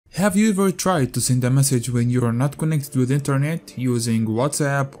Have you ever tried to send a message when you are not connected with internet using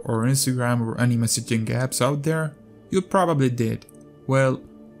WhatsApp or Instagram or any messaging apps out there? You probably did. Well,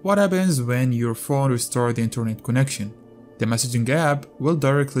 what happens when your phone restores the internet connection? The messaging app will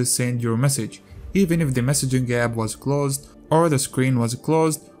directly send your message, even if the messaging app was closed or the screen was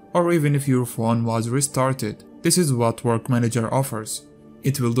closed, or even if your phone was restarted. This is what Work Manager offers.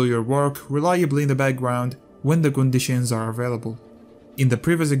 It will do your work reliably in the background when the conditions are available. In the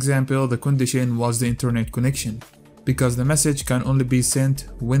previous example, the condition was the internet connection, because the message can only be sent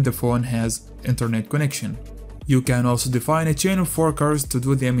when the phone has internet connection. You can also define a chain of workers to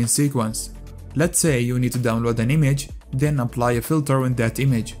do them in sequence. Let's say you need to download an image, then apply a filter on that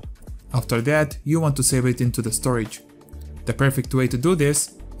image. After that, you want to save it into the storage. The perfect way to do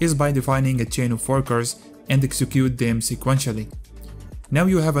this is by defining a chain of workers and execute them sequentially. Now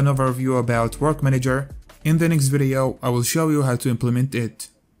you have an overview about Work Manager. In the next video, I will show you how to implement it.